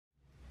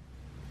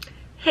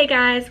Hey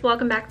guys,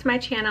 welcome back to my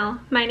channel.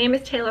 My name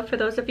is Tayla for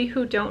those of you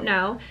who don't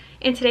know,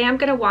 and today I'm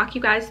going to walk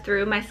you guys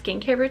through my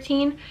skincare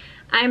routine.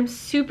 I'm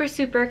super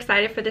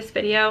excited for this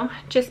video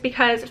just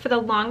because for the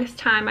longest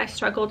time I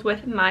struggled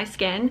with my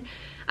skin.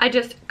 I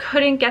just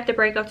couldn't get the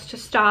breakouts to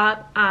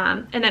stop,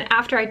 and then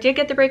after I did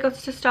get the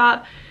breakouts to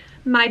stop,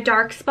 my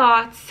dark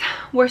spots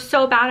were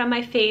so bad on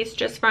my face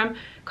just from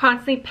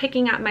constantly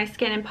picking at my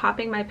skin and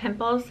popping my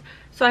pimples.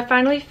 So I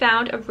finally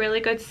found a really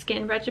good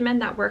skin regimen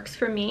that works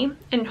for me,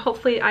 and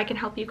hopefully I can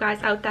help you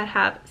guys out that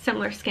have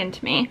similar skin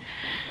to me.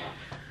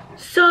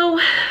 So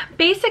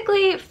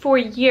basically for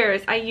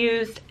years I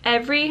used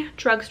every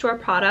drugstore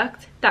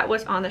product that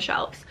was on the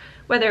shelves.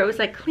 Whether it was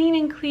like Clean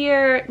and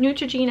Clear,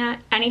 Neutrogena,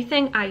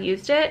 anything, I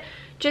used it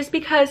just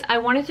because I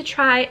wanted to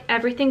try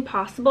everything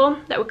possible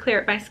that would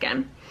clear up my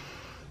skin.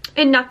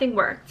 And nothing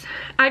worked.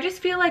 I just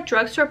feel like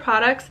drugstore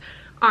products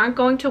aren't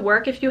going to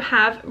work if you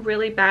have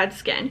really bad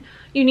skin.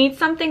 You need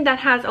something that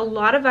has a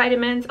lot of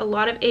vitamins, a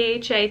lot of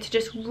AHA to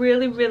just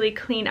really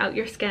clean out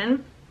your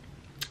skin.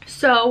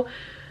 So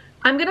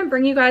I'm gonna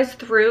bring you guys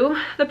through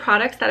the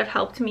products that have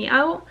helped me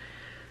out.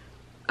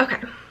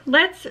 Okay,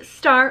 let's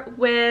start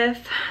with,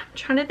 I'm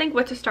trying to think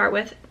what to start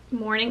with,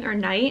 morning or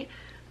night.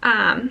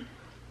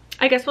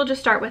 I guess we'll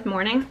just start with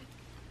morning.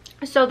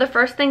 So the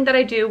first thing that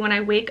I do when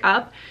I wake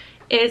up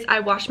is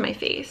I wash my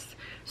face.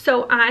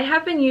 So I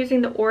have been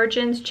using the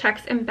Origins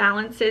Checks and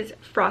Balances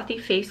Frothy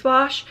Face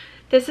Wash.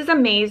 This is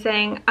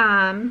amazing.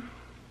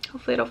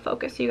 Hopefully it'll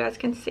focus so you guys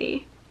can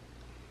see.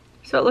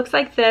 So it looks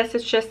like this.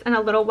 It's just in a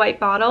little white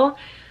bottle.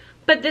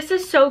 But this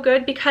is so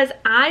good because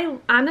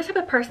I'm the type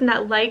of person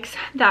that likes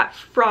that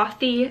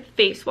frothy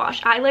face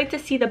wash. I like to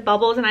see the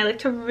bubbles and I like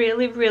to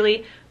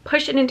really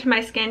push it into my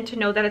skin to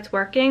know that it's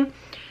working.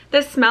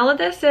 The smell of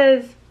this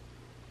is,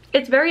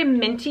 it's very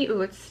minty.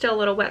 Ooh, it's still a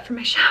little wet from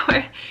my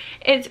shower.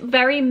 It's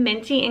very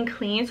minty and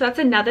clean. So that's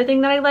another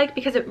thing that I like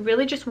because it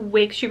really just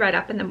wakes you right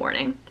up in the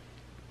morning.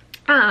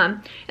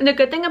 And the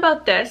good thing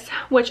about this,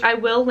 which I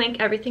will link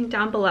everything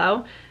down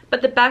below,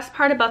 but the best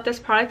part about this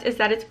product is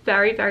that it's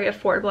very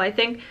affordable. I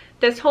think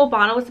this whole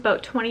bottle is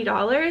about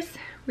 $20,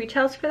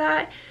 retails for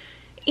that.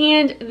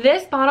 And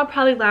this bottle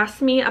probably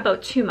lasts me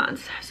about 2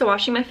 months. So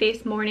washing my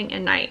face morning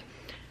and night.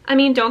 I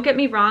mean, don't get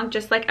me wrong,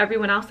 just like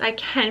everyone else, I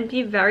can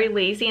be very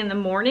lazy in the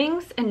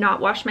mornings and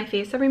not wash my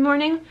face every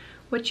morning,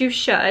 which you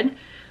should.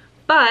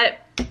 But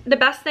the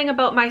best thing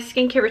about my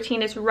skincare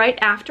routine is right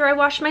after I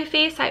wash my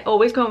face, I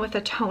always go in with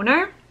a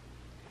toner.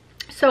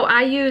 So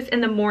I use,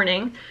 in the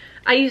morning,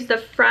 I use the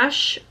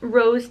Fresh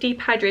Rose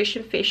Deep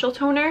Hydration Facial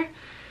Toner.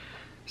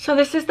 So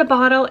this is the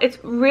bottle. It's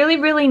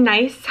really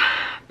nice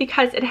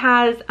because it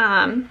has,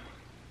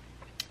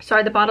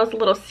 sorry, the bottle's a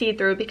little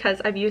see-through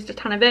because I've used a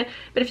ton of it.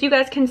 But if you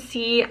guys can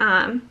see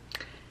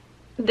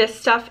this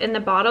stuff in the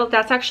bottle,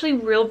 that's actually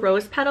real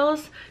rose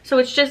petals. So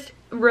it's just,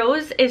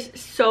 rose is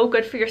so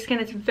good for your skin.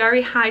 It's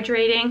very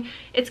hydrating.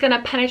 It's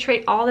gonna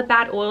penetrate all the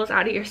bad oils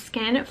out of your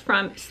skin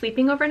from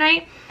sleeping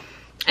overnight.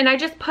 And I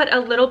just put a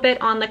little bit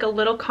on like a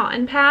little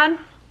cotton pad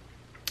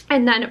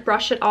and then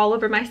brush it all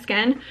over my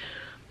skin.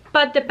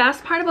 But the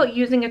best part about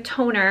using a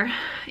toner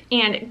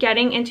and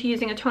getting into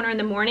using a toner in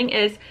the morning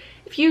is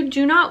if you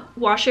do not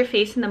wash your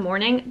face in the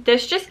morning,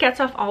 this just gets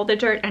off all the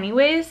dirt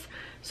anyways.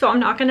 So I'm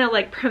not gonna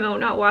like promote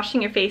not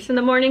washing your face in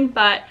the morning,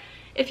 but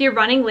if you're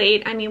running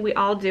late, I mean, we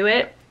all do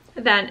it,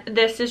 then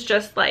this is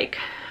just like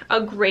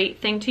a great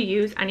thing to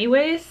use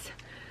anyways.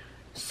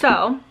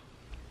 So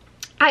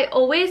I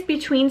always,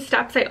 between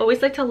steps, I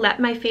always like to let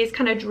my face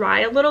kind of dry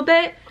a little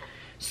bit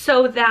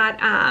so that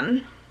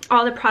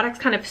all the products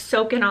kind of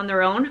soak in on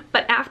their own.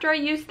 But after I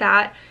use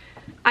that,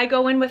 I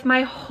go in with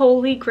my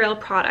holy grail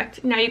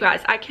product. Now you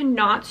guys, I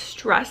cannot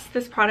stress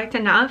this product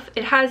enough.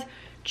 It has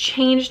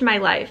changed my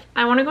life.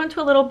 I want to go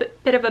into a little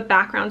bit of a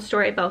background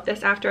story about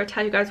this after I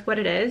tell you guys what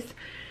it is.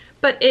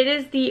 But it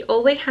is the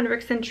Ole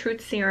Henriksen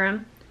Truth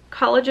Serum,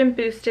 collagen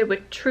boosted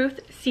with Truth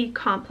C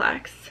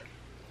Complex.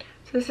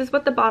 So this is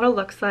what the bottle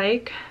looks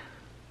like.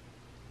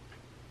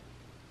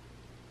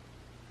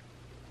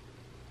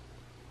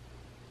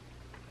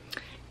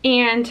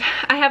 And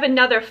I have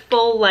another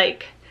full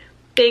like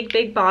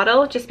big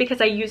bottle just because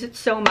I use it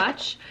so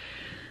much.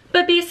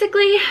 But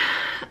basically,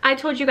 I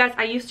told you guys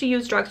I used to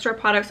use drugstore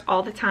products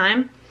all the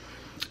time,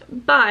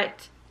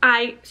 but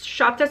I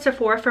shopped at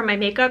Sephora for my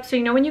makeup. So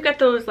you know when you get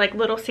those like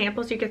little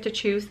samples, you get to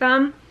choose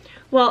them.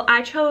 Well,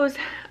 I chose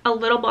a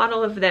little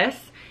bottle of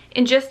this,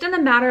 and just in the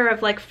matter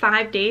of like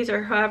 5 days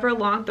or however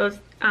long those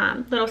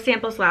little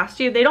samples last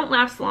you, they don't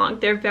last long.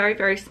 They're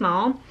very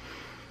small.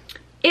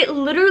 It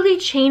literally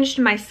changed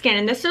my skin,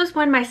 and this was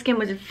when my skin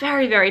was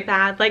very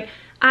bad. Like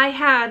I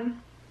had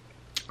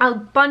a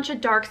bunch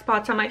of dark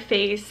spots on my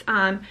face,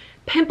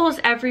 pimples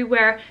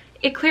everywhere.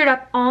 It cleared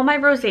up all my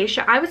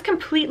rosacea. I was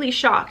completely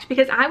shocked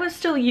because I was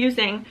still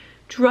using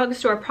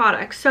drugstore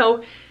products.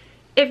 So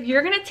if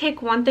you're gonna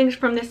take one thing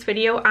from this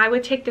video, I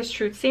would take this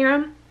Truth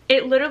Serum.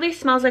 It literally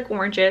smells like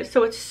oranges,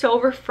 so it's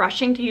so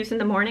refreshing to use in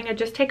the morning. I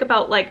just take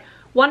about like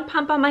 1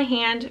 pump on my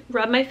hand,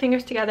 rub my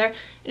fingers together,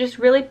 and just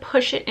really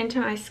push it into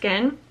my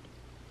skin.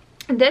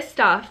 This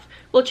stuff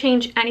will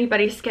change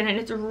anybody's skin. And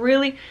it's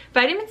really,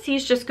 vitamin C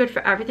is just good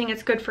for everything.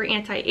 It's good for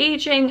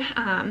anti-aging,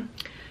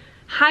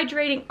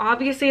 hydrating.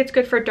 Obviously it's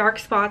good for dark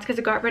spots because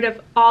it got rid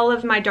of all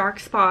of my dark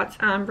spots,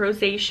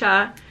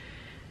 rosacea.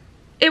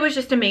 It was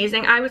just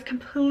amazing. I was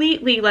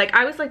completely like,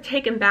 I was like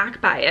taken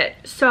back by it.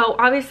 So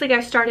obviously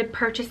I started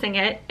purchasing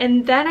it,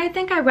 and then I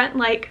think I went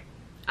like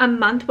a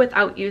month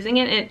without using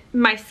it and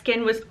my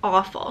skin was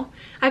awful.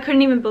 I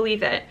couldn't even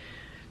believe it.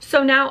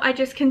 So now I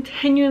just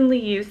continually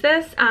use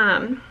this.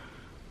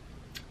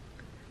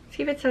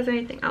 See if it says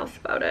anything else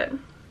about it.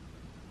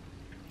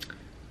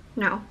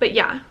 No, but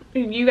yeah,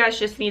 you guys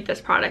just need this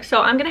product.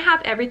 So I'm gonna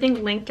have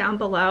everything linked down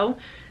below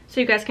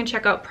so you guys can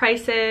check out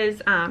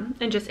prices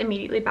and just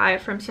immediately buy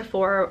it from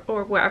Sephora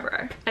or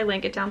wherever I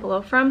link it down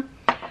below from.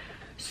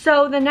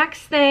 So the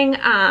next thing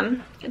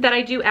that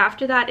I do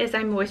after that is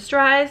I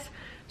moisturize.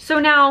 So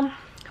now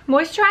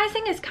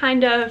moisturizing is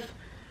kind of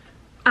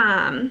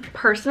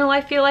personal,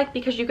 I feel like,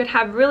 because you could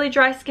have really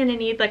dry skin and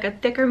need like a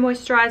thicker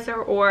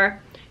moisturizer,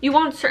 or you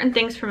want certain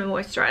things from a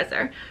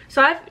moisturizer.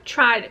 So I've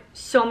tried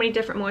so many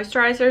different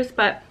moisturizers,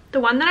 but the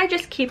one that I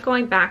just keep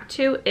going back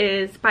to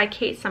is by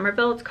Kate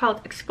Somerville. It's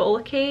called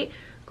Exfoliate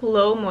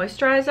Glow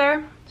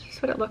Moisturizer. This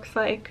is what it looks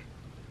like.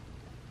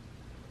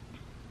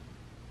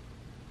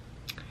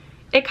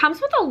 It comes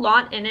with a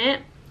lot in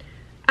it.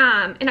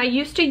 And I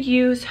used to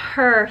use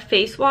her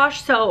face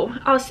wash, so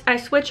I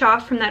switch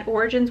off from that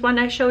Origins one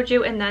I showed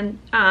you and then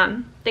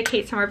the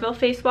Kate Somerville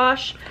face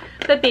wash.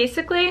 But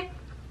basically,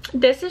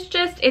 this is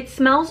just, it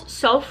smells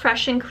so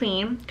fresh and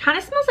clean. Kind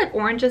of smells like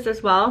oranges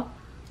as well.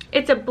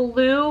 It's a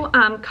blue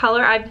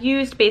color. I've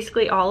used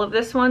basically all of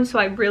this one, so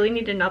I really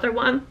need another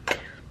one.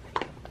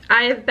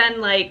 I have been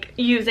like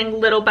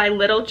using little by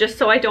little just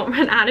so I don't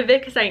run out of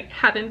it because I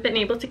haven't been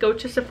able to go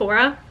to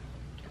Sephora.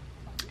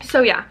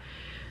 So yeah.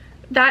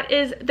 That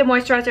is the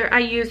moisturizer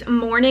I use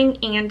morning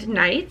and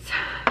night.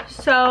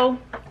 So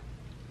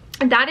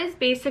that is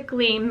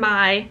basically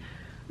my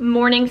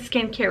morning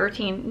skincare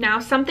routine. Now,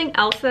 something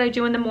else that I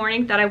do in the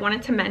morning that I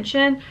wanted to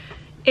mention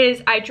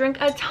is I drink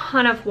a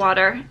ton of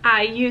water.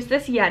 I use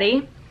this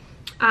Yeti.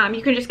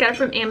 You can just get it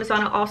from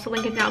Amazon. I'll also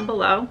link it down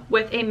below,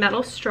 with a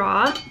metal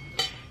straw.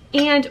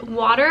 And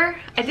water,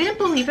 I didn't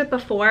believe it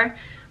before,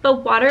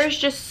 but water is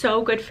just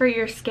so good for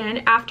your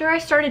skin. After I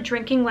started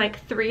drinking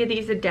like 3 of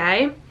these a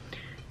day,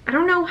 I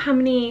don't know how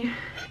many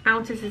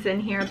ounces is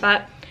in here,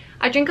 but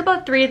I drink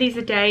about 3 of these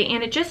a day,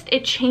 and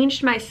it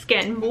changed my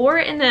skin more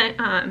in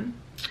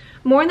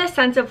the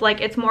sense of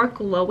like it's more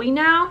glowy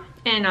now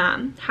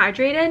and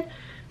hydrated.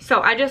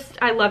 So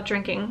I love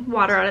drinking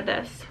water out of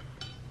this.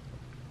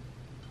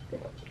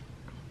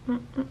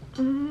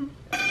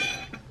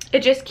 It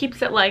just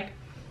keeps it like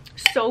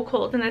so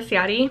cold in this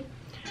Yeti.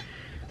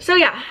 So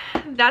yeah,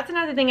 that's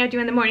another thing I do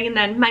in the morning. And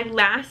then my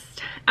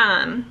last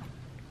kind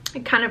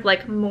of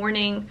like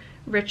morning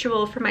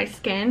ritual for my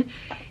skin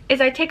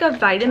is I take a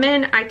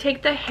vitamin. I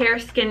take the hair,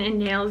 skin, and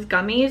nails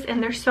gummies,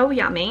 and they're so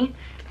yummy.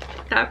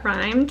 That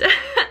rhymed.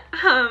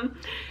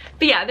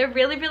 But yeah, they're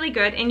really, really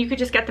good, and you could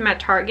just get them at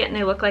Target, and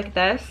they look like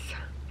this.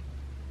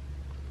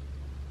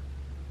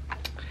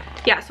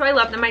 Yeah, so I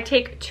love them. I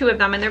take 2 of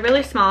them, and they're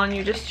really small, and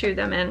you just chew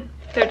them, and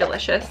they're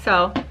delicious.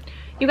 So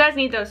you guys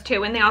need those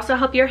too, and they also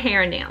help your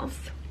hair and nails.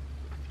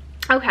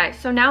 Okay,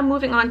 so now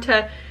moving on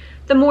to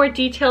the more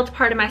detailed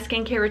part of my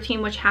skincare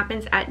routine, which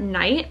happens at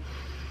night.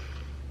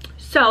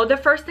 So the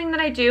first thing that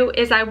I do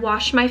is I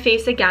wash my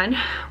face again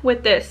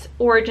with this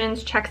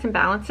Origins Checks and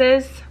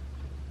Balances.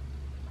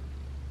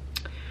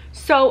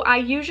 So I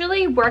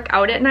usually work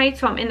out at night,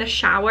 so I'm in the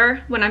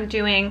shower when I'm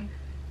doing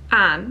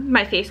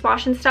my face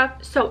wash and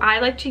stuff. So I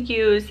like to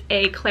use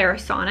a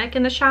Clarisonic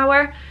in the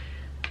shower.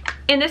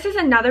 And this is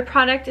another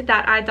product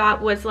that I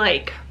thought was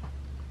like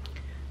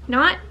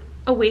not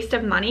a waste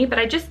of money, but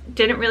I just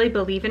didn't really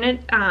believe in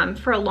it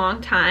for a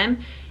long time,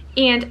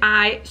 and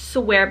I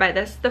swear by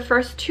this. The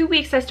first 2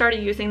 weeks I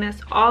started using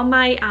this, all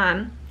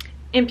my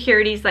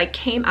impurities like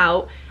came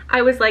out.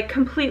 I was like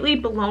completely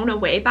blown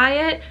away by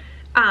it,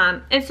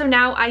 and so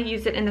now I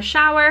use it in the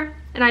shower,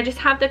 and I just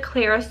have the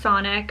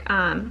Clarisonic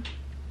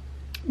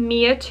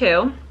Mia 2.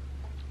 You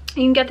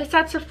can get this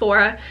at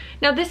Sephora.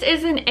 Now this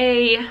isn't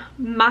a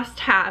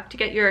must-have to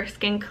get your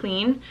skin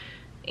clean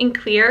and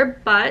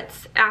clear,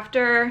 but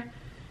after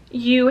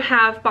you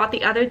have bought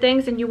the other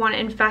things and you want to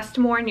invest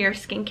more in your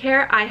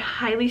skincare, I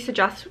highly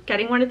suggest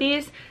getting one of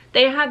these.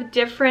 They have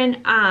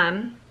different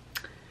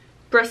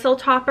bristle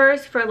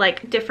toppers for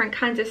like different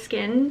kinds of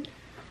skin.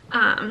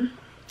 It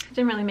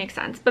didn't really make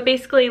sense, but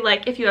basically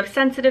like if you have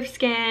sensitive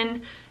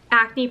skin,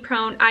 acne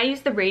prone, I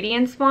use the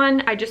Radiance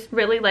one. I just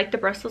really like the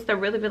bristles. They're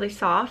really, really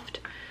soft.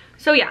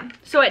 So yeah,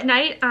 so at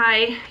night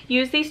I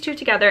use these 2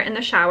 together in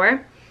the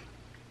shower,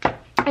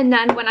 and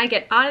then when I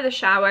get out of the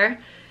shower,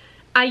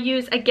 I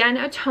use, again,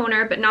 a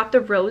toner, but not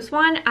the rose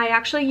one. I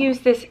actually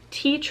use this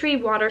tea tree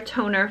water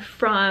toner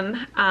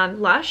from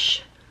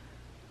Lush.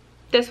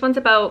 This one's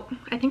about,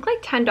 I think,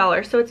 like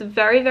 $10, so it's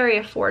very, very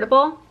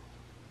affordable.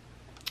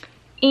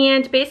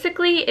 And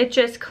basically, it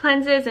just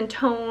cleanses and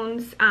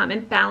tones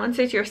and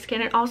balances your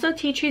skin. And also,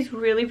 tea tree is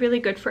really, really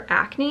good for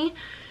acne.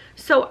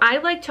 So I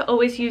like to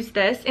always use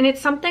this, and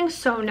it's something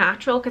so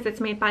natural because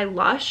it's made by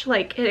Lush.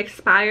 Like it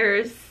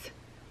expires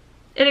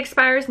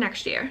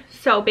next year.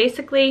 So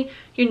basically,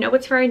 you know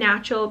it's very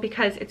natural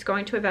because it's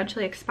going to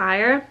eventually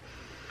expire.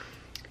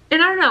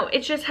 And I don't know,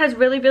 it just has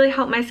really, really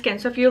helped my skin.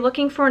 So if you're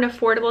looking for an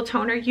affordable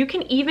toner, you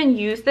can even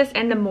use this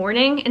in the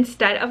morning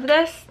instead of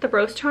this, the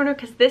rose toner,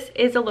 because this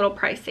is a little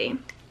pricey.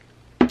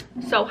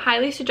 So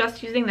highly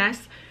suggest using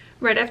this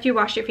right after you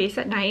wash your face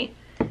at night.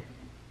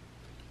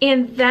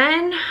 And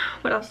then,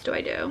 what else do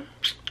I do?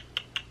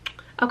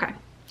 Okay,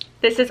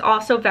 this is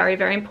also very,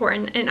 very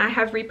important, and I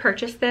have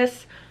repurchased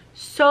this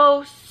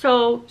so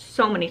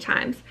many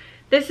times.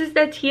 This is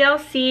the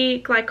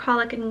TLC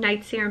Glycolic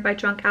Night Serum by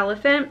Drunk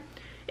Elephant.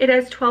 It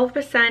has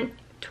 12%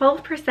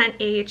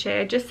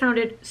 AHA. I just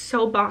sounded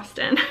so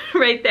Boston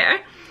right there.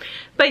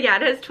 But yeah,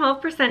 it has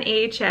 12%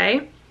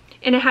 AHA,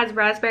 and it has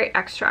raspberry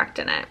extract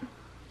in it.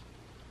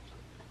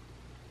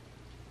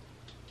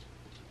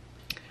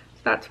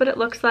 So that's what it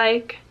looks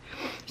like.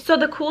 So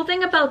the cool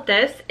thing about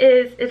this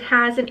is it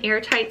has an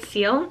airtight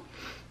seal.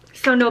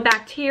 So no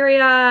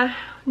bacteria,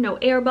 no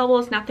air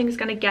bubbles, nothing's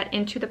gonna get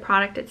into the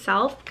product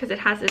itself because it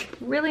has this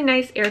really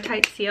nice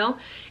airtight seal.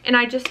 And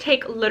I just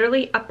take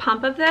literally a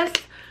pump of this,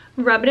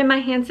 rub it in my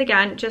hands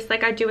again, just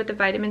like I do with the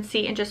vitamin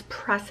C, and just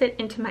press it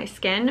into my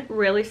skin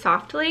really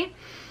softly.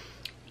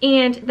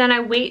 And then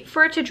I wait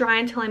for it to dry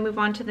until I move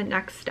on to the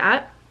next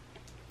step.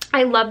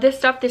 I love this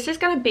stuff. This is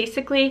gonna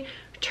basically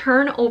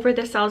turn over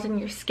the cells in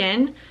your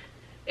skin,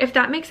 if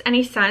that makes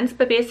any sense.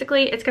 But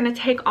basically it's going to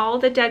take all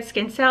the dead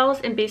skin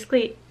cells and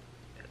basically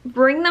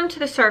bring them to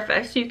the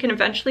surface so you can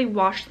eventually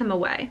wash them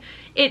away.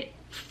 It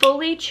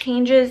fully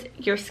changes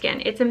your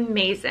skin. It's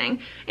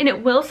amazing, and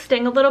it will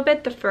sting a little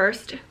bit the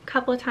first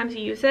couple of times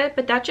you use it,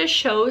 but that just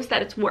shows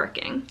that it's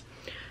working.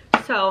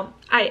 So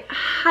I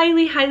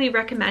highly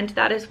recommend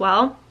that as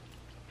well.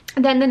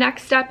 And then the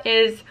next step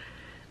is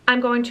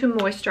I'm going to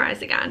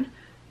moisturize again.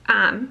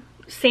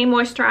 Same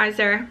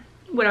moisturizer,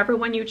 whatever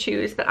one you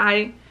choose, but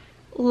I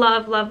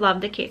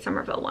love the Kate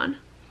Somerville one.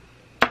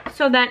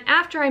 So then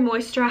after I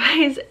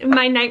moisturize,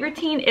 my night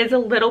routine is a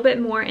little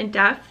bit more in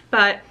depth,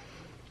 but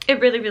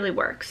it really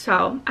works.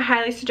 So I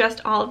highly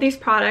suggest all of these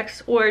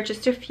products, or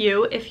just a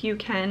few if you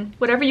can,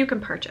 whatever you can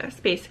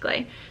purchase.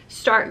 Basically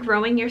start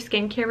growing your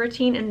skincare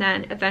routine and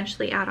then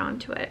eventually add on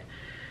to it.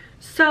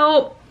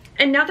 So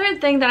another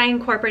thing that I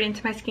incorporate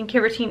into my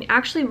skincare routine,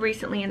 actually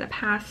recently in the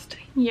past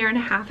year and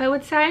a half I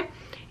would say,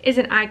 is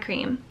an eye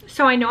cream.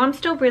 So I know I'm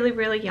still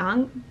really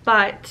young,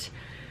 but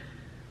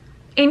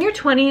in your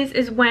 20s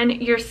is when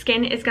your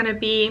skin is going to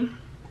be,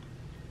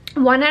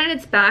 one, at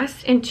its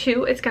best, and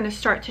two, it's going to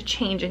start to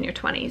change in your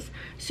 20s.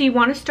 So you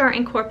want to start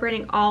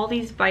incorporating all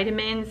these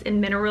vitamins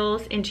and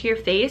minerals into your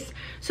face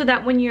so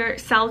that when your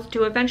cells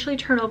do eventually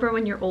turn over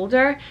when you're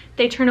older,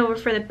 they turn over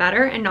for the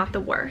better and not the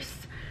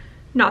worst.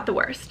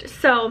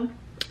 So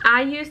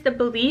I use the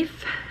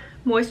Belief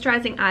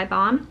Moisturizing Eye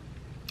Balm.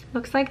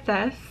 Looks like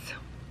this.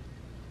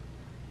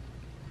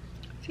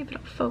 See if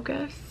it'll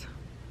focus.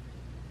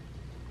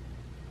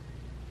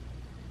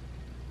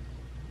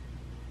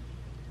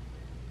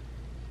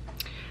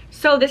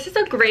 So this is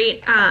a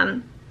great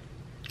under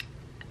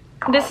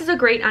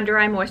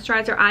eye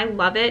moisturizer. I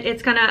love it.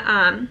 It's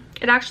gonna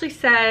it actually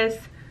says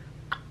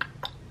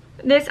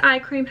this eye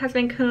cream has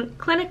been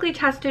clinically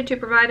tested to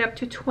provide up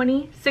to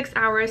 26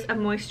 hours of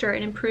moisture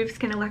and improve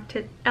skin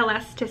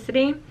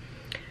elasticity.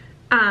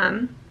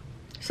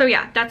 So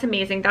yeah, that's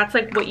amazing. That's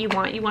like what you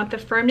want. You want the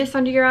firmness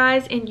under your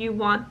eyes and you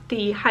want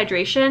the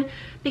hydration,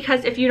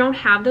 because if you don't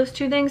have those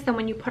two things, then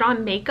when you put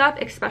on makeup,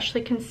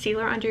 especially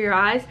concealer under your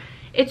eyes,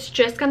 it's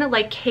just gonna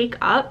like cake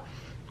up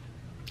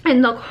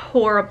and look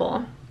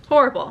horrible.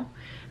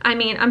 I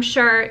mean, I'm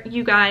sure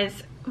you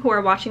guys who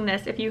are watching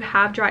this, if you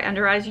have dry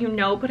under eyes, you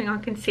know putting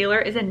on concealer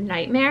is a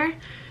nightmare.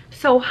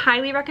 So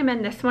highly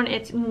recommend this one.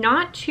 It's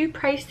not too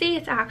pricey.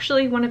 It's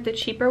actually one of the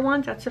cheaper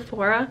ones at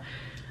Sephora,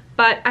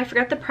 but I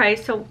forgot the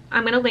price, so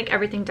I'm gonna link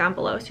everything down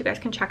below so you guys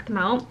can check them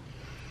out.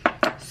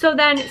 So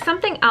then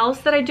something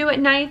else that I do at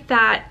night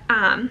that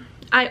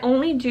I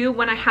only do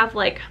when I have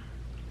like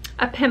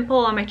a pimple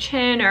on my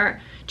chin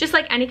or just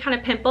like any kind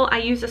of pimple, I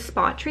use a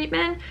spot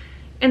treatment.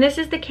 And this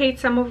is the Kate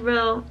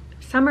Somerville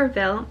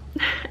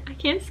I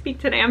can't speak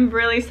today, I'm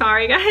really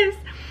sorry guys.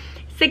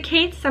 It's the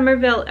Kate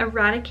Somerville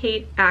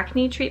Eradicate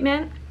Acne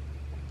Treatment.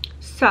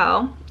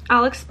 So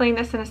I'll explain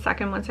this in a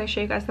second once I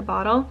show you guys the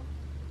bottle.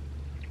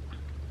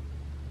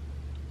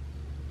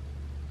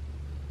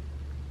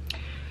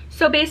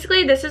 So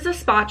basically this is a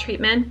spot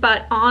treatment,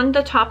 but on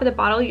the top of the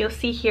bottle you'll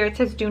see here it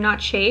says do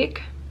not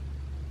shake.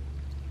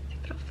 See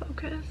if it'll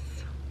focus.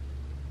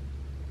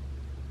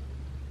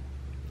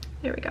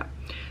 There we go.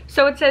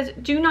 So it says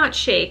do not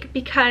shake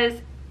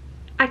because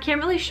I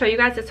can't really show you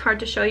guys, it's hard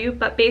to show you,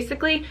 but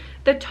basically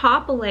the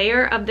top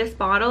layer of this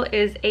bottle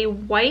is a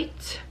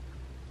white,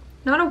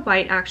 not a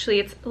white actually,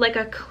 it's like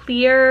a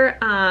clear,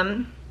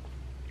 it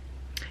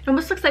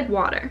almost looks like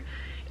water.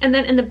 And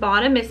then in the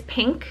bottom is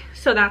pink,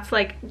 so that's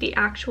like the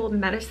actual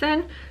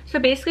medicine. So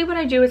basically what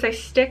I do is I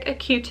stick a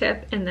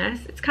Q-tip in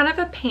this. It's kind of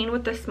a pain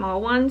with the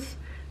small ones,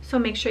 so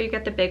make sure you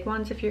get the big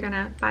ones if you're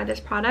gonna buy this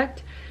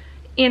product.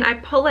 And I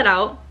pull it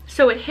out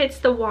so it hits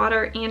the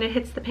water and it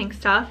hits the pink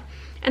stuff,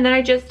 and then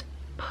I just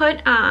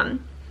put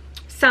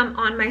some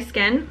on my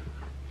skin,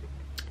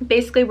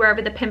 basically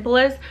wherever the pimple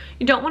is.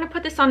 You don't want to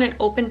put this on an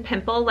open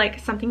pimple, like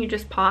something you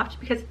just popped,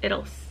 because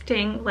it'll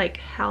sting like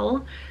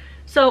hell.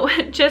 So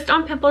just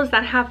on pimples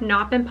that have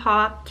not been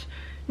popped,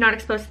 not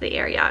exposed to the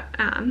air yet,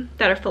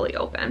 that are fully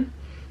open.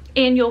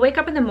 And you'll wake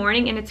up in the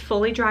morning and it's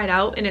fully dried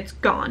out and it's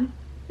gone.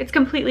 It's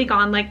completely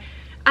gone. Like,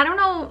 I don't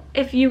know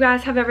if you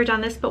guys have ever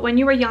done this, but when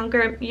you were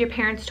younger, your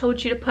parents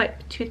told you to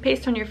put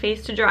toothpaste on your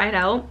face to dry it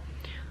out.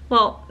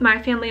 Well,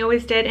 my family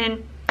always did,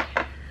 and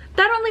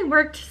that only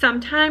worked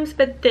sometimes,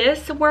 but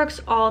this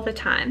works all the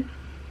time.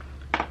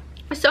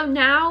 So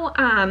now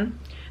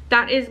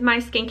that is my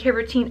skincare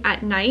routine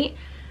at night,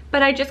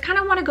 but I just kind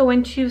of want to go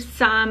into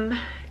some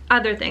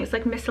other things,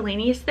 like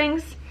miscellaneous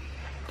things.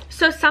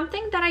 So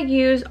something that I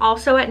use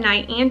also at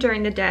night and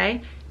during the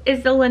day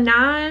is the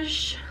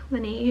laneige,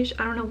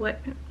 I don't know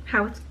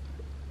how it's,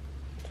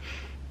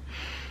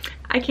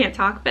 I can't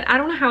talk, but I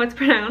don't know how it's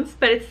pronounced,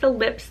 but it's the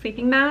lip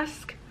sleeping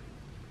mask.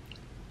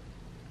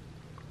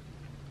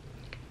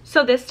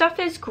 So this stuff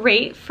is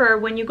great for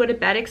when you go to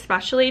bed,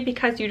 especially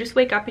because you just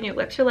wake up and your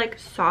lips are like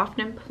soft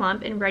and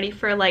plump and ready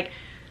for like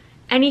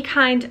any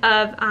kind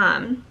of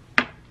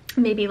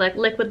maybe like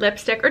liquid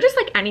lipstick or just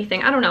like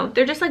anything. I don't know.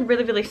 They're just like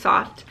really, really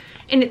soft.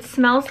 And it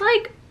smells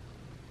like,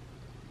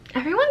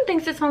 everyone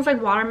thinks it smells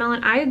like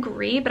watermelon. I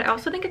agree, but I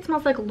also think it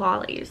smells like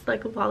lollies,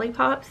 like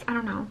lollipops. I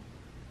don't know.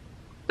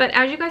 But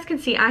as you guys can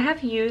see, I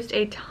have used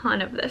a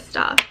ton of this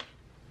stuff.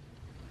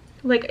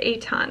 Like a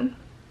ton.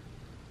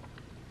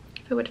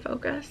 It would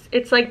focus.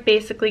 It's like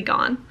basically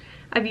gone.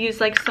 I've used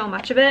like so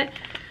much of it,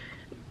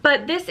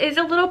 but this is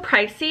a little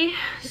pricey.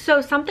 So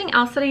something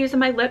else that I use on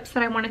my lips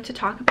that I wanted to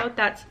talk about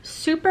that's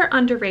super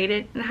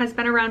underrated and has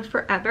been around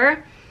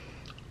forever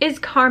is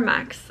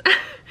Carmex.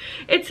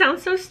 It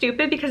sounds so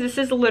stupid because this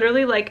is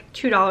literally like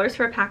 $2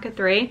 for a pack of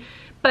 3,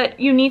 but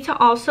you need to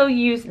also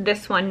use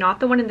this one, not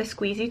the one in the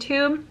squeezy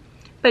tube,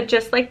 but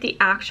just like the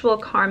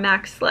actual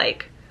Carmex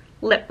like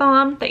lip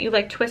balm that you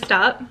like twist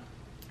up.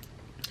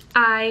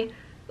 I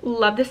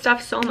love this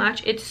stuff so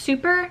much. It's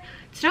super,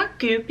 it's not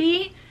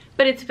goopy,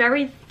 but it's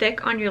very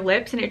thick on your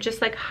lips and it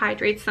just like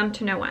hydrates them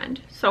to no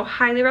end. So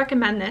highly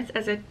recommend this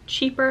as a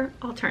cheaper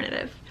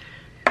alternative.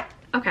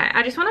 Okay,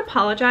 I just want to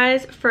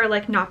apologize for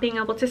like not being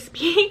able to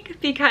speak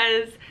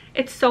because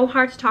it's so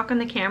hard to talk on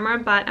the camera,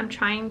 but I'm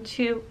trying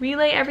to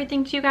relay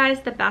everything to you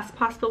guys the best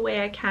possible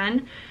way I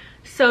can.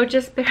 So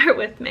just bear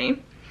with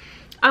me.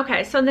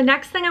 Okay, so the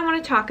next thing I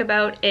want to talk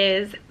about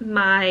is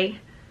my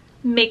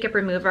makeup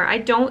remover. I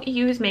don't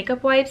use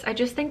makeup wipes. I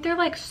just think they're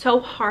like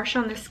so harsh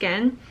on the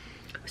skin.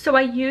 So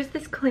I use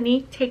this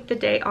Clinique Take the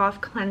Day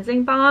Off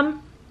Cleansing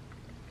Balm.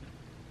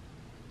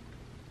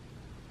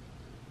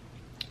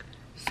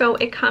 So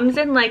it comes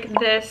in like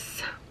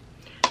this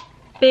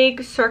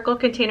big circle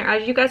container.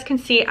 As you guys can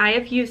see, I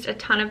have used a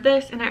ton of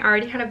this and I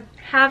already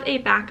have a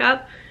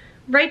backup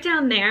right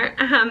down there,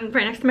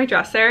 right next to my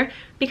dresser,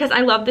 because I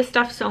love this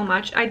stuff so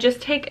much. I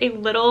just take a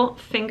little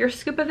finger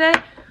scoop of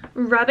it,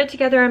 rub it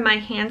together in my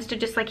hands to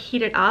just like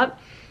heat it up,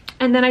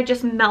 and then I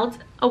just melt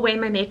away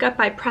my makeup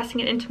by pressing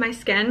it into my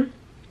skin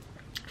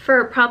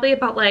for probably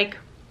about like,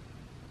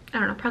 I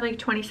don't know, probably like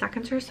 20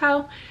 seconds or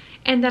so,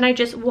 and then I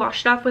just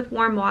wash it off with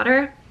warm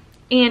water,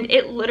 and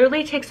it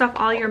literally takes off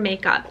all your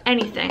makeup,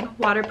 anything,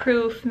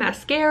 waterproof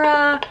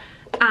mascara,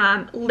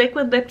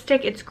 liquid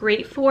lipstick. It's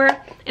great for,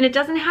 and it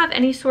doesn't have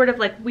any sort of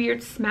like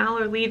weird smell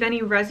or leave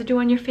any residue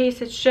on your face.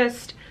 It's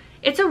just,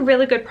 it's a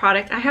really good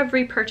product. I have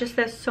repurchased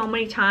this so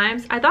many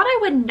times. I thought I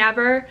would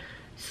never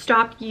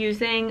stop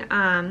using,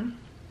 what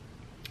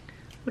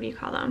do you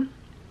call them?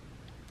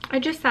 I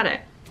just said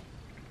it.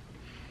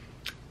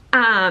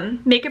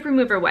 Makeup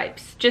remover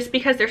wipes, just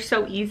because they're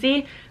so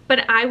easy,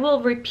 but I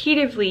will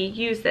repeatedly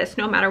use this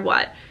no matter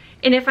what.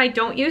 And if I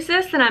don't use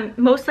this, then I'm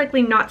most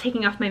likely not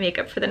taking off my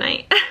makeup for the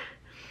night,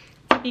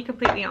 to be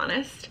completely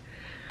honest.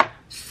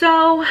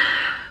 So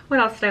what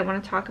else did I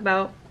want to talk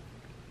about?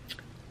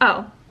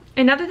 Oh,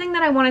 another thing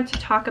that I wanted to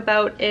talk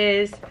about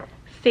is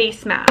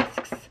face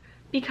masks,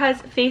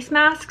 because face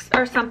masks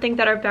are something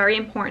that are very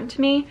important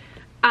to me.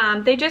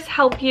 They just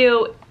help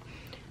you,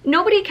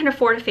 nobody can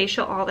afford a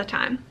facial all the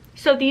time.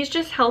 So these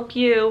just help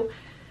you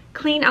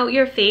clean out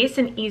your face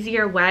in an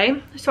easier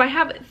way. So I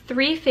have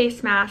 3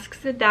 face masks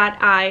that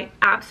I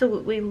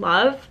absolutely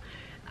love.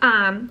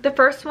 The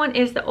first one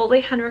is the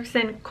Ole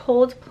Henriksen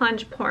Cold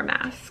Plunge Pore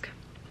Mask.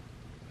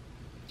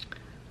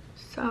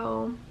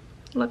 So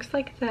looks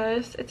like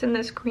this. It's in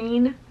this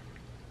green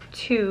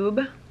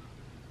tube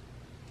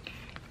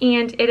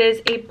and it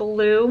is a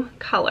blue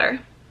color.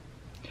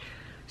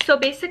 So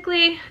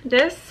basically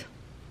this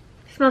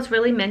smells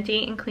really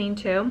minty and clean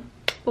too.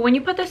 But when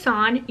you put this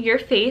on, your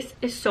face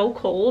is so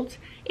cold.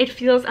 It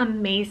feels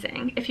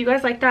amazing. If you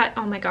guys like that,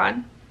 oh my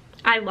god,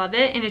 I love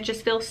it, and it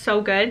just feels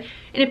so good.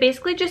 And it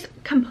basically just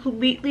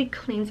completely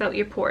cleans out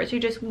your pores. You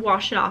just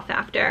wash it off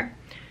after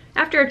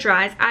it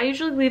dries. I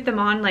usually leave them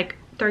on like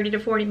 30 to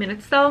 40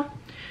 minutes though.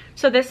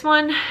 So this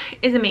one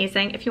is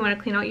amazing if you want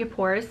to clean out your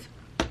pores.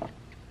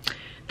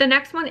 The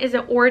next one is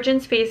an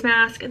Origins face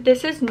mask.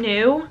 This is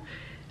new.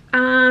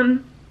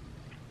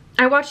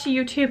 I watched a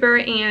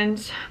YouTuber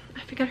and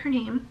I forget her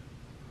name,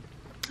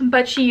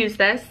 but she used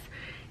this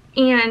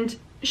and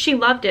she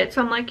loved it.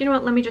 So I'm like, you know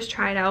what, let me just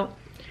try it out,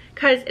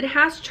 because it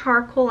has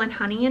charcoal and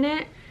honey in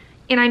it,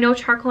 and I know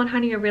charcoal and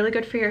honey are really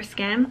good for your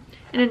skin.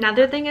 And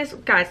another thing is,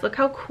 guys, look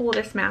how cool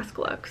this mask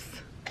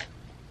looks.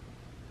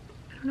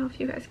 I don't know if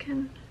you guys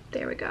can,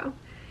 there we go.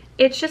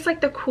 It's just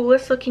like the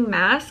coolest looking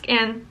mask,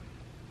 and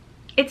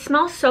it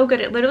smells so good.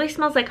 It literally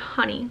smells like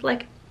honey,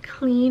 like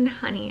clean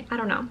honey. I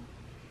don't know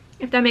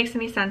if that makes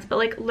any sense, but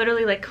like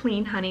literally like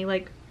clean honey,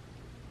 like,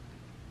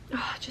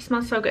 oh, it just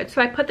smells so good. So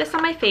I put this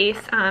on my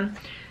face,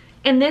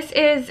 and this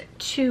is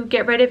to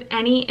get rid of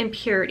any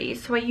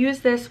impurities. So I use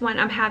this when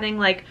I'm having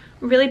like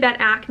really bad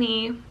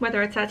acne,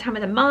 whether it's that time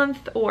of the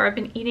month or I've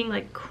been eating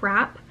like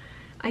crap.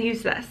 I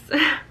use this.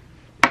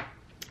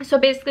 So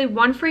basically,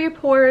 one for your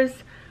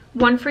pores,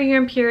 one for your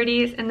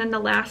impurities, and then the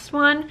last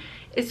one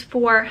is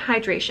for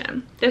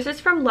hydration. This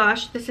is from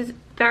Lush. This is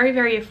very,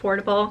 very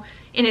affordable,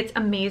 and it's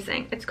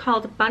amazing. It's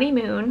called Bunny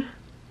Moon,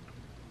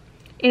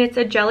 and it's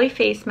a jelly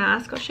face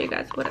mask. I'll show you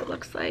guys what it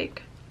looks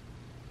like.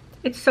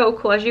 It's so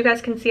cool. As you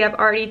guys can see, I've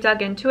already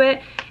dug into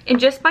it, and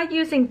just by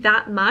using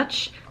that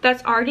much,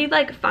 that's already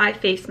like 5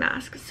 face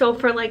masks. So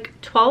for like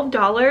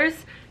 $12,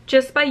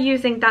 just by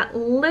using that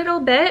little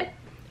bit,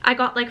 I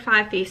got like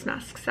 5 face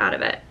masks out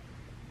of it.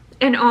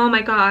 And oh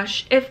my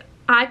gosh, if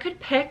I could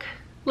pick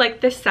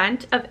like the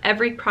scent of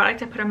every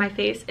product I put on my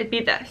face, it'd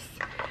be this.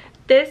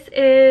 This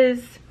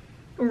is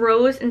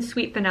rose and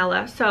sweet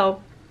vanilla.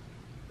 So,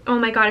 oh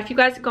my god, if you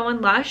guys go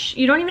in Lush,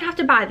 you don't even have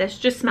to buy this,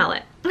 just smell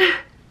it.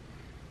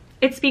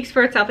 It speaks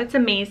for itself. It's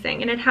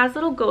amazing. And it has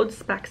little gold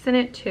specks in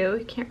it too.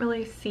 You can't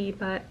really see,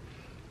 but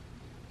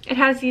it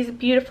has these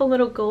beautiful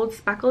little gold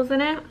speckles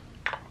in it.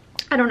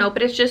 I don't know,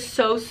 but it's just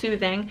so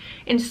soothing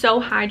and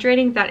so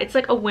hydrating that it's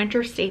like a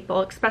winter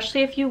staple,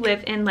 especially if you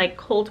live in like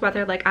cold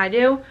weather like I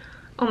do.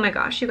 Oh my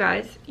gosh, you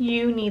guys,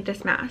 you need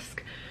this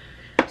mask.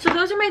 So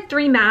those are my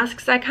 3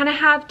 masks. I kind of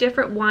have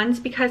different ones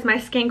because my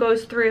skin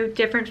goes through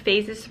different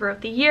phases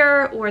throughout the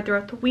year or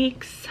throughout the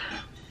weeks.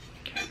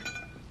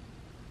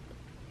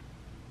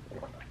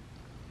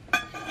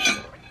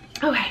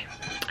 Okay,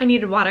 I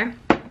needed water.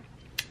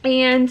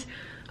 And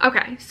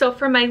okay, so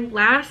for my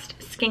last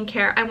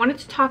skincare, I wanted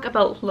to talk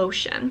about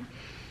lotion,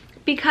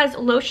 because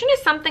lotion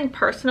is something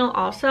personal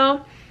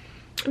also,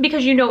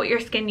 because you know what your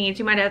skin needs.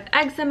 You might have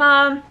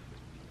eczema,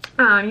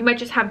 you might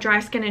just have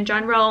dry skin in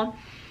general,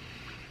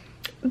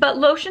 but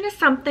lotion is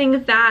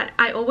something that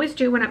I always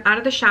do when I'm out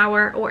of the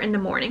shower or in the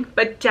morning,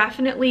 but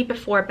definitely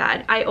before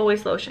bed. I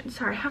always lotion.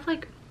 Sorry, I have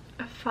like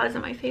a fuzz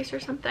on my face or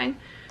something.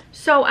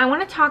 So I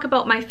want to talk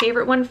about my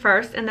favorite one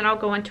first, and then I'll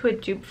go into a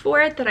dupe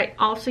for it that I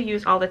also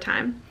use all the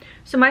time.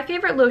 So my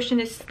favorite lotion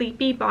is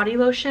Sleepy Body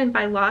Lotion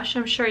by Lush.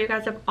 I'm sure you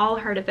guys have all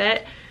heard of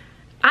it.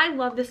 I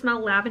love the smell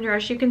lavender,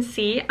 as you can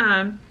see.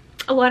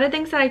 A lot of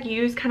things that I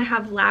use kind of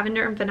have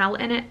lavender and vanilla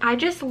in it. I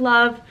just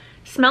love,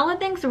 smell of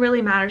things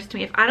really matters to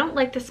me. If I don't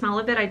like the smell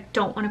of it, I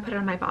don't want to put it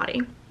on my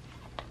body.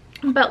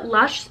 But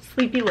Lush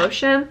Sleepy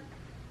Lotion,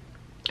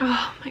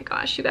 oh my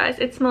gosh, you guys,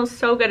 it smells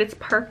so good. It's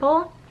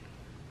purple.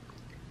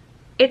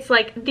 It's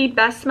like the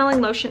best smelling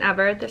lotion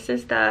ever. This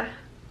is the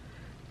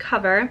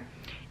cover,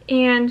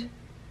 and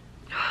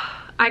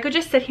I could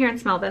just sit here and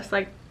smell this.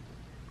 Like,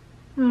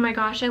 oh my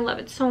gosh, I love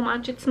it so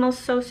much. It smells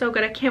so, so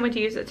good. I can't wait to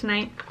use it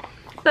tonight.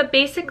 But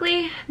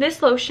basically,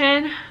 this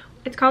lotion,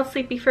 it's called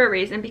Sleepy for a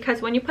reason,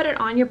 because when you put it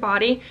on your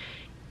body,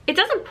 it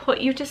doesn't put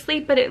you to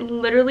sleep, but it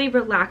literally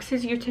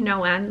relaxes you to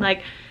no end.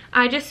 Like,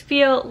 I just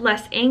feel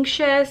less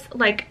anxious.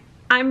 Like,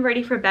 I'm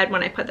ready for bed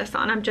when I put this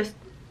on. I'm just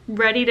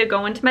ready to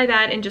go into my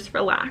bed and just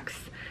relax.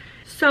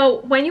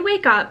 So when you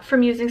wake up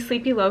from using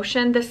Sleepy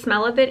Lotion, the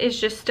smell of it is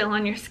just still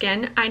on your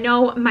skin. I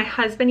know my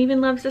husband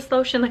even loves this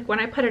lotion. Like, when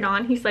I put it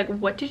on, he's like,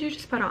 what did you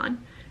just put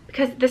on?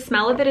 Because the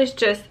smell of it is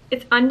just,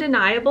 it's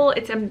undeniable.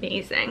 It's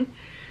amazing.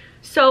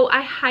 So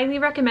I highly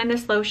recommend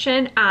this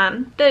lotion.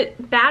 The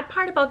bad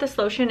part about this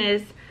lotion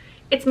is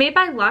it's made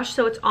by Lush,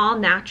 so it's all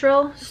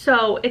natural.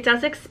 So it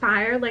does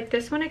expire. Like,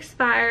 this one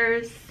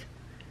expires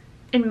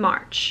in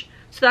March.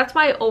 So that's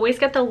why I always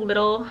get the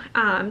little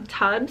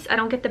tubs. I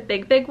don't get the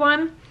big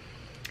one.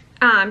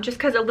 Just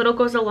because a little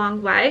goes a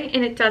long way,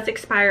 and it does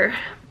expire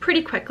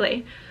pretty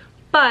quickly.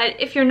 But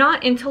if you're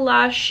not into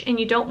Lush and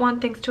you don't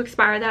want things to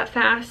expire that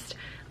fast,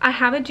 I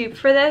have a dupe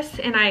for this,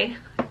 and I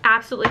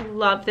absolutely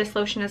love this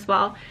lotion as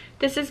well.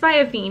 This is by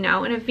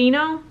Aveeno, and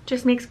Aveeno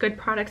just makes good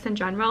products in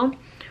general.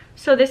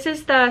 So this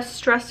is the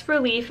Stress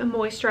Relief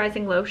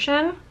Moisturizing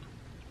Lotion.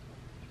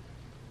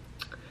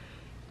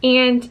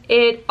 And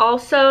it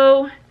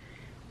also,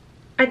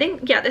 I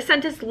think, yeah, the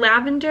scent is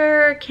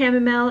lavender,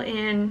 chamomile,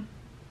 and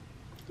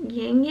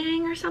Yang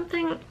Yang or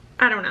something.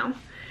 I don't know.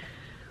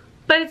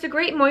 But it's a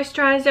great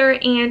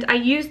moisturizer, and I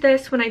use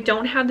this when I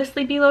don't have the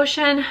Sleepy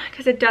Lotion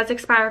because it does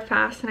expire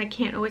fast and I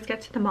can't always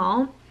get to them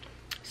all.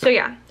 So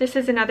yeah, this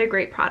is another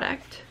great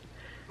product.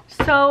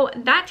 So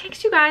that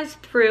takes you guys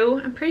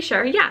through, I'm pretty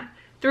sure, yeah,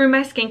 through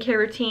my skincare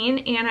routine,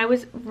 and I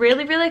was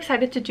really, really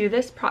excited to do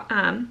this.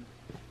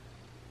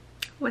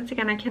 Once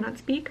again, I cannot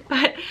speak,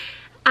 but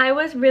I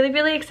was really,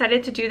 really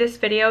excited to do this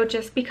video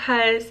just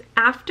because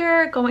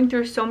after going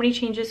through so many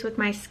changes with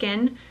my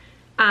skin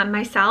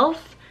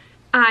myself,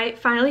 I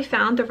finally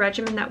found the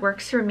regimen that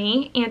works for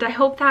me. And I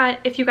hope that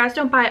if you guys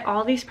don't buy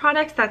all these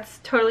products, that's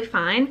totally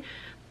fine.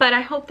 But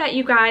I hope that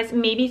you guys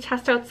maybe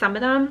test out some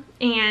of them,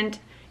 and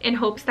in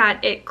hopes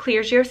that it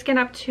clears your skin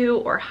up too,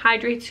 or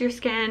hydrates your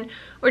skin,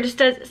 or just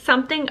does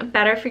something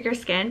better for your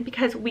skin,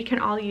 because we can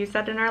all use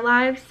that in our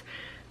lives.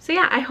 So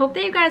yeah, I hope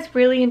that you guys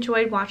really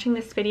enjoyed watching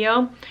this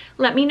video.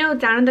 Let me know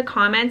down in the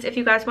comments if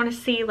you guys want to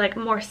see like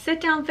more sit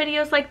down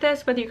videos like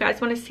this, whether you guys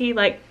want to see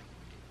like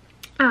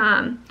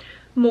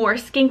more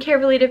skincare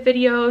related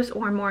videos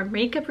or more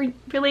makeup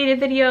related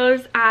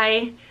videos.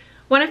 I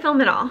want to film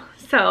it all.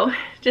 So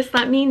just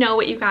let me know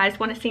what you guys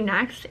want to see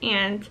next,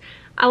 and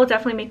I will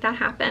definitely make that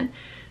happen.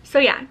 So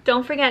yeah,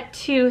 don't forget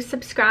to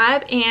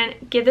subscribe and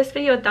give this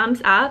video a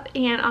thumbs up,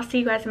 and I'll see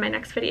you guys in my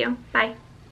next video. Bye.